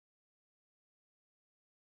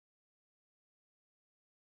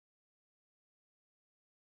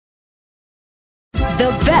The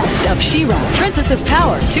Best of She-Ra, Princess of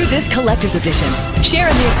Power 2-Disc Collector's Edition. Share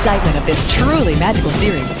in the excitement of this truly magical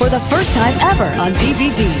series for the first time ever on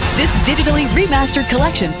DVD. This digitally remastered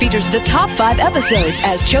collection features the top 5 episodes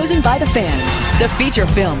as chosen by the fans, the feature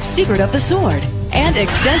film Secret of the Sword, and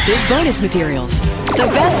extensive bonus materials. The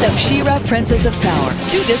Best of She-Ra, Princess of Power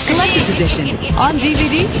 2-Disc Collector's Edition on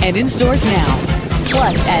DVD and in stores now.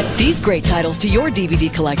 Plus, add these great titles to your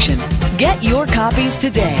DVD collection. Get your copies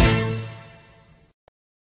today.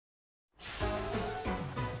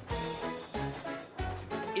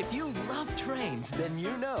 If you love trains, then you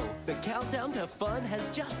know the countdown to fun has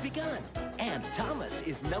just begun. And Thomas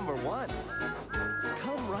is #1.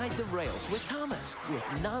 Come ride the rails with Thomas with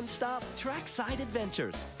non-stop trackside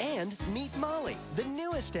adventures. And meet Molly, the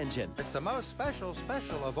newest engine. It's the most special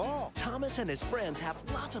of all. Thomas and his friends have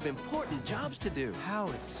lots of important jobs to do. How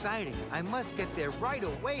exciting. I must get there right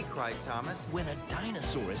away, cried Thomas. When a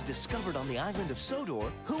dinosaur is discovered on the island of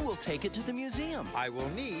Sodor, who will take it to the museum? I will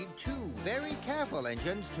need 2 very careful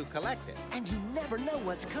engines to collect it. And you never know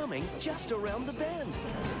what's coming just around the bend.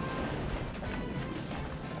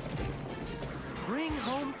 Bring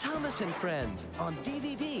home Thomas and Friends on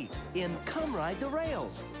DVD in Come Ride the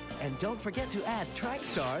Rails. And don't forget to add Track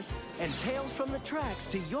Stars and Tales from the Tracks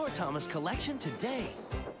to your Thomas collection today.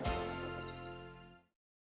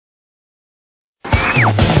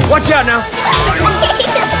 Watch out now!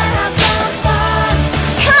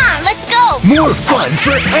 Come on, let's go! More fun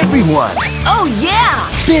for everyone! Oh, yeah!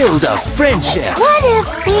 Build a friendship! What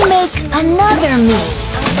if we make another me?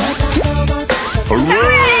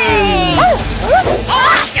 Hooray!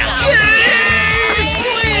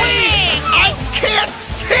 I can't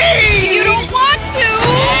see! You don't want to!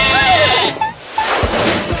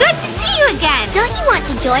 Good to see you again! Don't you want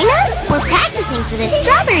to join us? We're practicing for the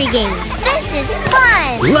strawberry games. This is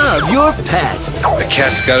fun! Love your pets! A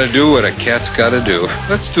cat's gotta do what a cat's gotta do.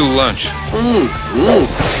 Let's do lunch.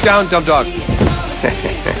 Down, dumb dog.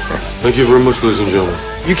 Thank you very much, ladies and gentlemen.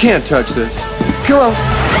 You can't touch this. Come on.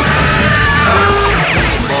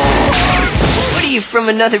 What are you, from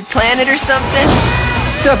another planet or something?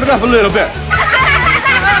 Step it up a little bit.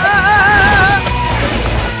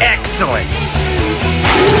 Excellent!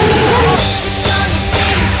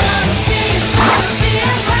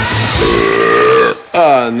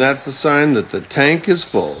 And that's a sign that the tank is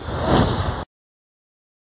full.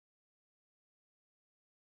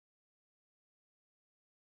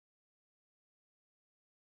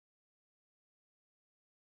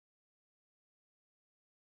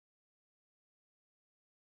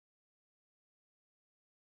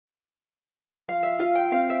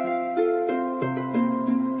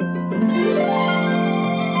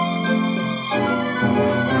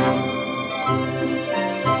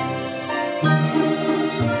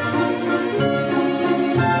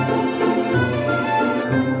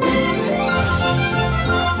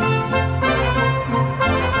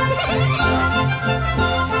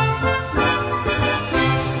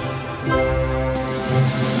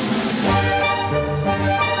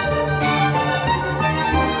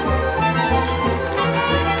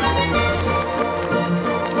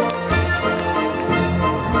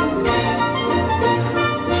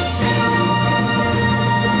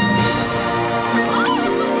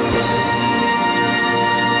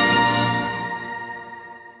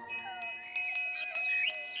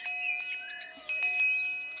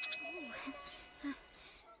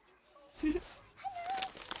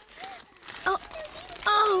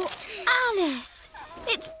 Oh, Alice!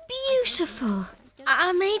 It's beautiful.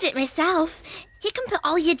 I made it myself. You can put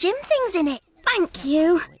all your gym things in it. Thank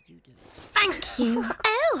you. Thank you.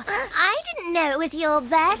 Oh, I didn't know it was your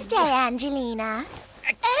birthday, Angelina.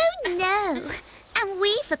 Oh, no. And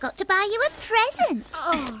we forgot to buy you a present.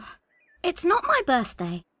 Oh, it's not my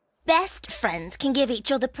birthday. Best friends can give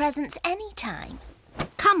each other presents anytime.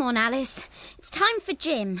 Come on, Alice. It's time for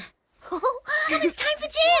gym. Oh, it's time for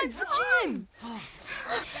gym!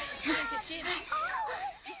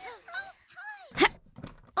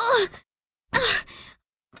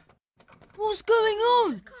 What's going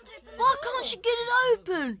on? Why can't she get it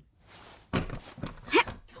open? Come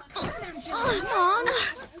on.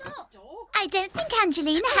 I don't think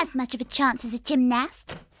Angelina has much of a chance as a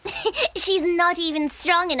gymnast. She's not even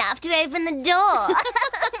strong enough to open the door.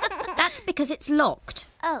 That's because it's locked.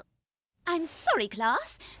 Oh. I'm sorry,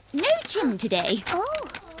 class. No gym today. Oh.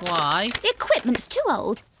 Why? The equipment's too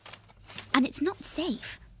old. And it's not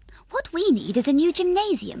safe. What we need is a new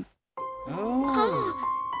gymnasium. Oh.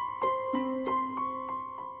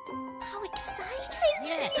 How exciting!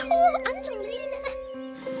 Yeah. Oh, Angelina!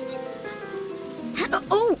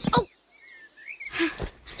 Oh!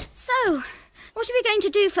 So, what are we going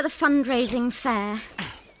going to do for the fundraising fair?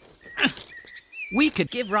 We could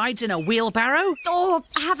give rides in a wheelbarrow. Or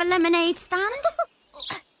have a lemonade stand?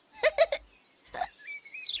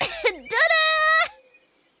 Ta-da!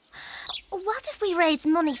 What if we raise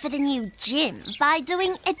money for the new gym by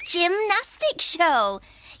doing a gymnastics show?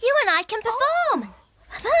 You and I can perform.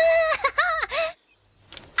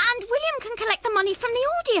 And William can collect the money from the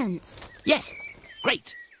audience. Yes,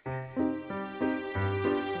 great.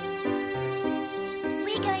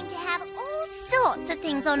 We're going to have all sorts of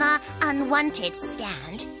things on our unwanted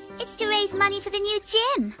stand. It's to raise money for the new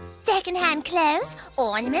gym. Second-hand clothes,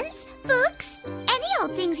 ornaments, books, any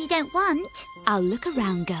old things you don't want. I'll look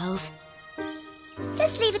around, girls.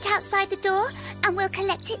 Just leave it outside the door and we'll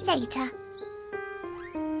collect it later.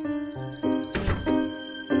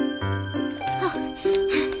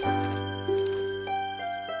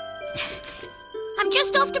 I'm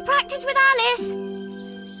just off to practice with Alice.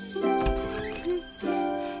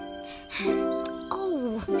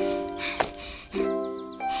 Oh.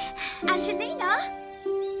 Angelina,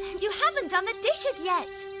 you haven't done the dishes yet.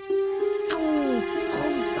 Oh,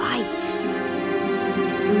 all right.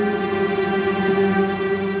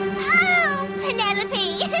 Oh, Penelope!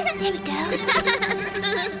 Here we go.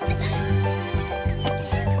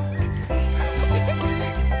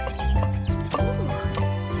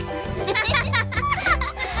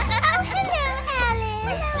 Oh, hello,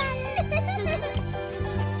 Alice.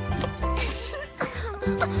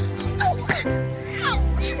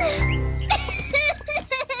 Ouch.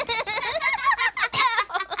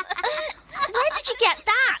 Where did you get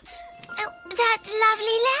that? Oh, that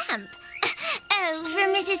lovely lamp. Oh, from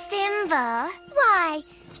Mrs. Thimble. Why?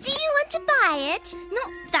 Do you want to buy it?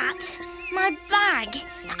 Not that. My bag.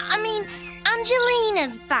 I mean,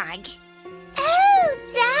 Angelina's bag. Oh,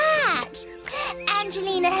 that!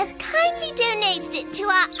 Angelina has kindly donated it to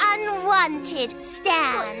our unwanted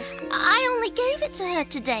stand. I only gave it to her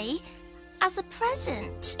today as a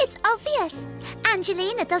present. It's obvious.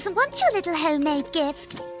 Angelina doesn't want your little homemade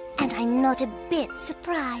gift. And I'm not a bit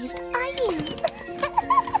surprised, are you?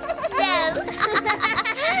 No.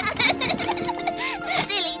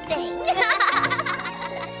 Silly thing.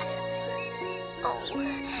 Oh.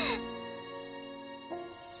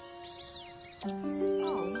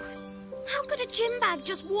 How could a gym bag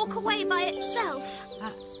just walk away by itself?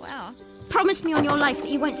 Well, Promise me on your life that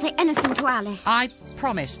you won't say anything to Alice. I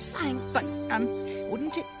promise. Thanks. But,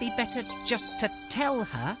 wouldn't it be better just to tell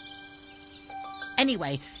her?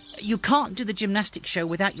 Anyway, you can't do the gymnastics show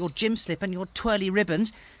without your gym slip and your twirly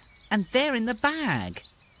ribbons, and they're in the bag.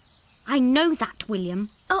 I know that, William.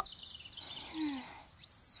 Oh.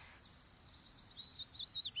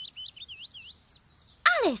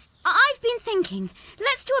 Alice, I've been thinking.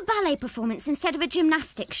 Let's do a ballet performance instead of a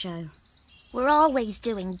gymnastics show. We're always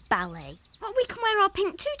doing ballet. Well, we can wear our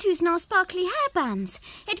pink tutus and our sparkly hairbands.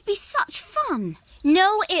 It'd be such fun.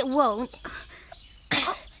 No, it won't.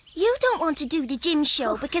 You don't want to do the gym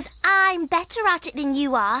show because I'm better at it than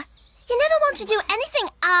you are. You never want to do anything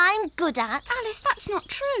I'm good at. Alice, that's not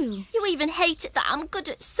true. You even hate it that I'm good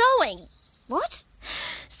at sewing. What?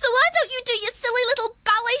 So why don't you do your silly little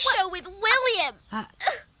ballet show with William?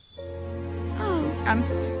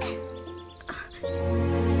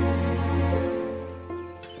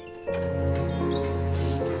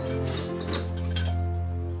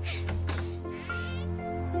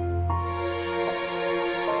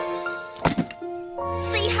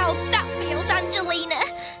 See how that feels, Angelina?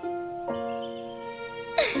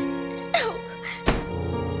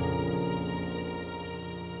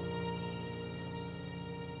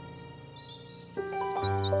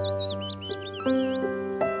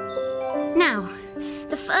 Now,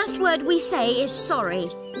 the first word we say is sorry.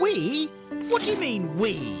 We? What do you mean,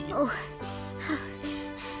 we? Oh.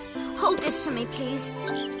 Hold this for me, please.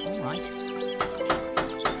 All right.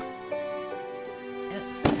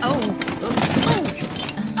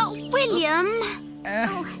 William!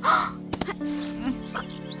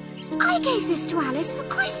 I gave this to Alice for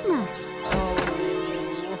Christmas.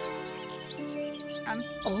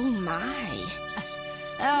 Oh, my.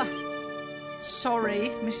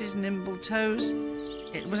 Sorry, Mrs. Nimbletoes.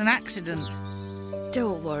 It was an accident.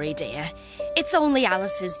 Don't worry, dear. It's only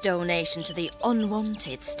Alice's donation to the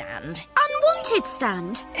unwanted stand. Unwanted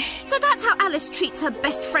stand? So that's how Alice treats her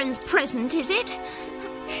best friend's present, is it?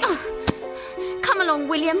 Oh. Come along,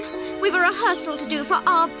 William. We've a rehearsal to do for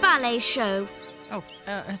our ballet show.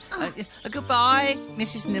 Goodbye,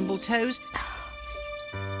 Mrs. Nimbletoes.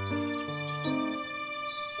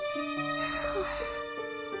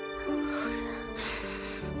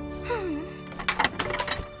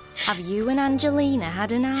 Have you and Angelina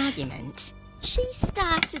had an argument? She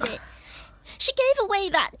started it. She gave away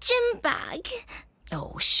that gym bag.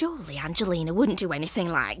 Oh, surely Angelina wouldn't do anything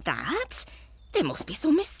like that. There must be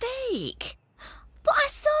some mistake. But I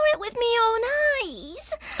saw it with my own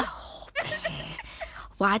eyes. Oh, there.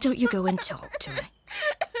 Why don't you go and talk to her?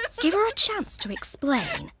 Give her a chance to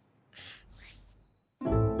explain.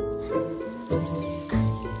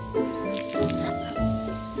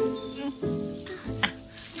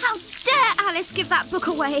 How dare Alice give that book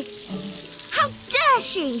away? How dare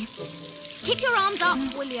she? Keep your arms up,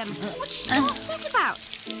 William. What's she so upset about?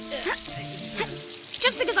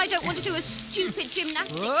 Just because I don't want to do a stupid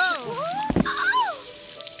gymnastics show. Oh!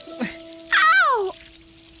 Ow!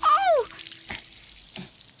 Oh!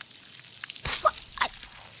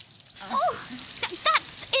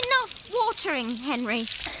 That's enough watering, Henry.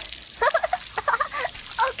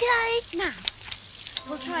 Okay. Now,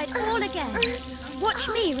 we'll try it all again. Watch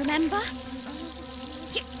me, remember?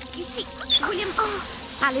 You see, William...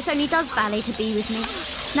 Alice only does ballet to be with me.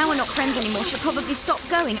 Now we're not friends anymore, she'll probably stop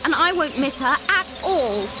going, and I won't miss her at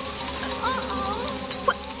all.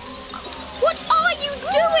 What are you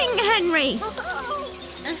doing, Henry?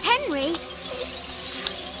 Henry?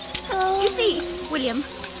 So... You see, William,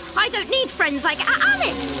 I don't need friends like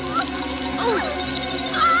Alice.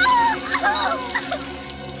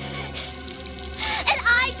 And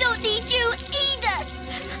I don't need you either.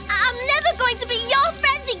 I'm never going to be your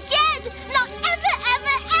friend again. Not ever,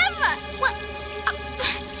 ever, ever. Well,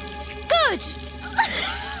 good.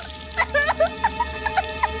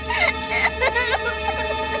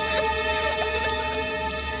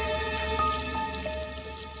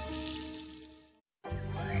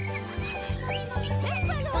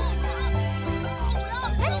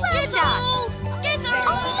 Skittles! Skittles!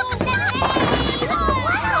 Oh, look at that!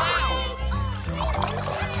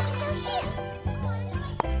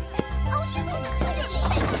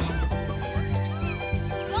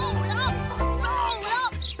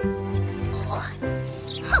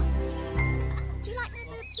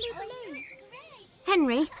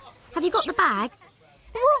 Henry, have you got the bag?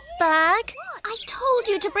 What bag? I told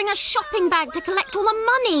you to bring a shopping bag to collect all the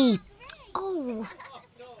money. Oh.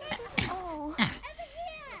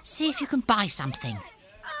 See if you can buy something.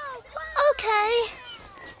 Okay.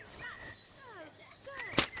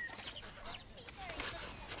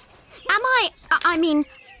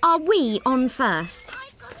 Are we on first?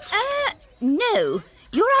 No.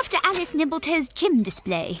 You're after Alice Nimbletoe's gym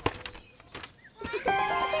display.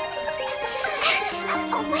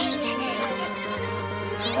 Oh, wait.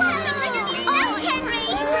 Oh, Henry!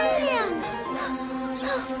 Brilliant.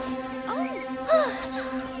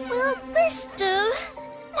 Will this do?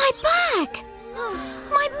 My bag!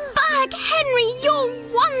 My bag! Henry, you're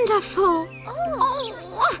wonderful!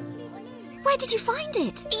 Oh. Where did you find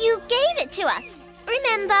it? You gave it to us,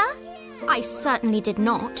 remember? I certainly did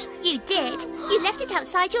not. You did. You left it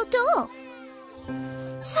outside your door.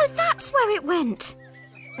 So that's where it went.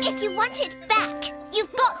 If you want it back,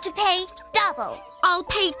 you've got to pay double. I'll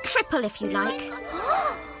pay triple if you like.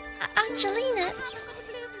 Angelina.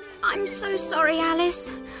 I'm so sorry,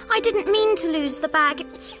 Alice. I didn't mean to lose the bag.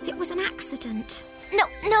 It was an accident. No,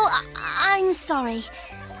 I'm sorry.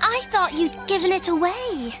 I thought you'd given it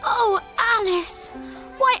away. Oh, Alice.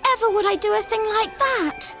 Why ever would I do a thing like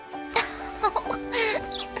that? Oh.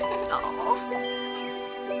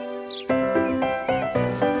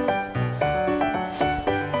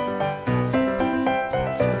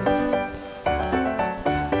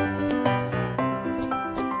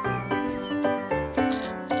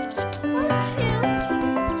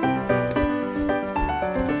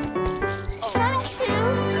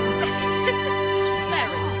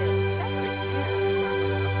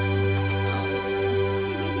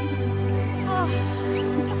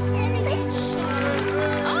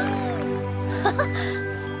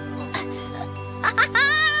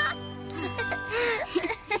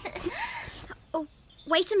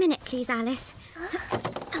 Wait a minute, please, Alice.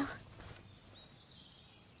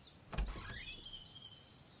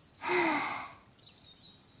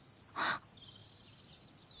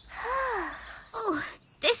 Oh,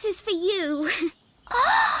 this is for you.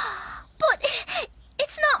 But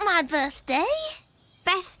it's not my birthday.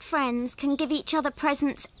 Best friends can give each other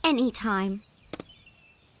presents anytime.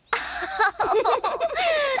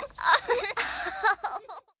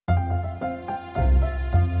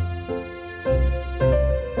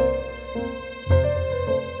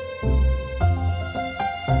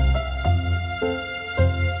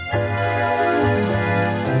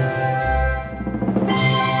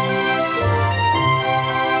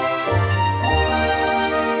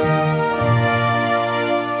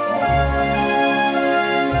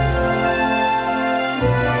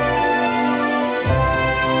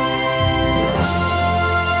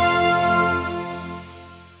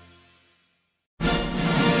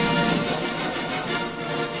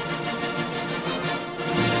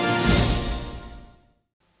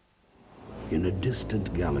 In a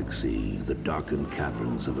distant galaxy, the darkened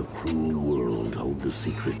caverns of a cruel world hold the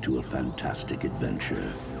secret to a fantastic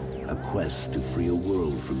adventure. A quest to free a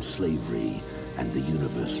world from slavery and the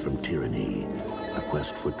universe from tyranny. A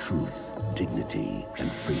quest for truth, dignity,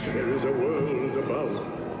 and freedom. There is a world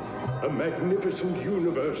above, a magnificent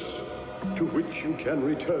universe to which you can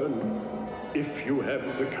return if you have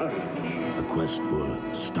the courage. A quest for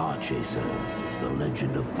Star Chaser, the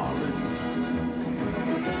legend of Ballerina.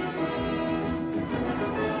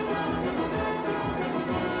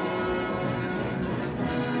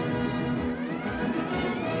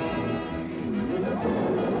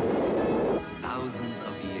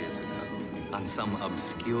 On some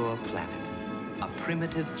obscure planet, a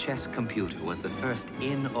primitive chess computer was the first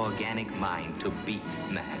inorganic mind to beat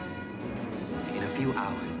man. In a few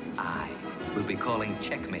hours, I will be calling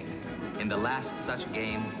checkmate in the last such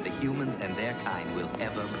game the humans and their kind will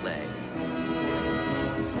ever play.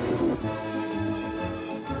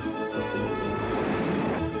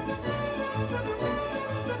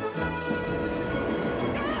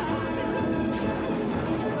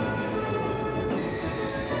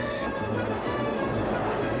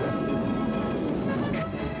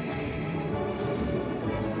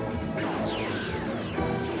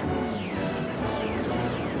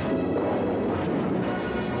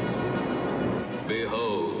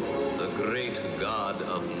 Behold, the great god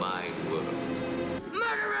of my world.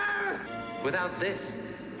 Murderer! Without this,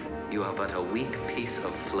 you are but a weak piece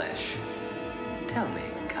of flesh. Tell me,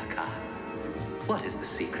 Kaka, what is the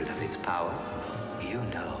secret of its power? You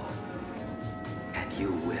know, and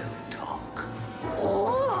you will talk.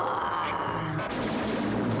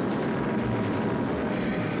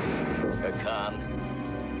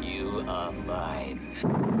 Kakan, you are mine.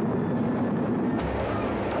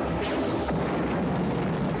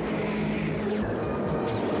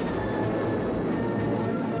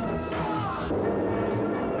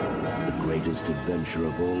 The greatest adventure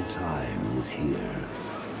of all time is here.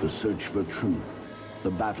 The search for truth, the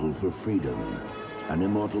battle for freedom, an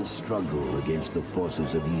immortal struggle against the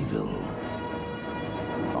forces of evil.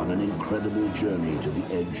 On an incredible journey to the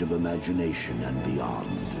edge of imagination and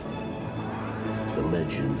beyond. The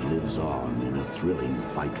legend lives on in a thrilling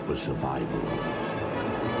fight for survival.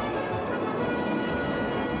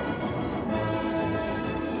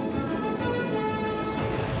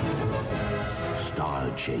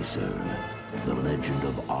 Star Chaser, the legend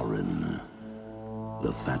of Orin.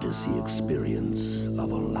 The fantasy experience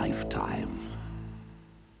of a lifetime.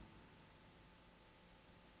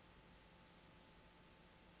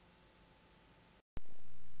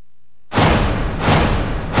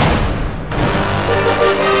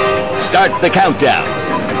 Start the countdown.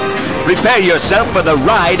 Prepare yourself for the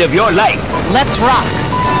ride of your life. Let's rock!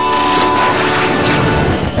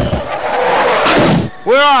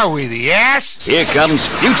 Where are we, the ass? Here comes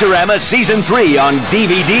Futurama Season 3 on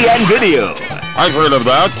DVD and video. I've heard of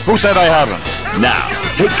that. Who said I haven't? Now,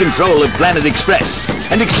 take control of Planet Express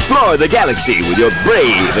and explore the galaxy with your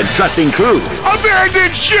brave and trusting crew.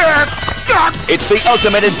 Abandoned ship! It's the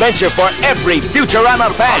ultimate adventure for every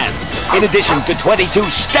Futurama fan. In addition to 22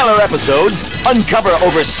 stellar episodes, uncover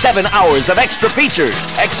over 7 hours of extra features,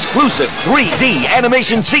 exclusive 3D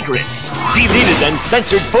animation secrets, deleted and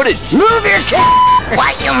censored footage. Move your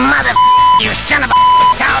What, you mother you son of a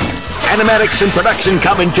town! Animatics and production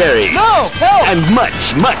commentary. No! And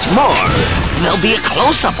much, much more. There'll be a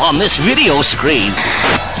close-up on this video screen.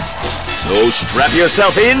 So strap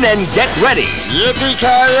yourself in and get ready.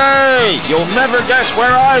 Yippee-ki-yay! You'll never guess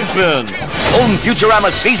where I've been. Own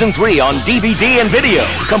Futurama Season 3 on DVD and video.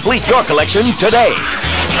 Complete your collection today.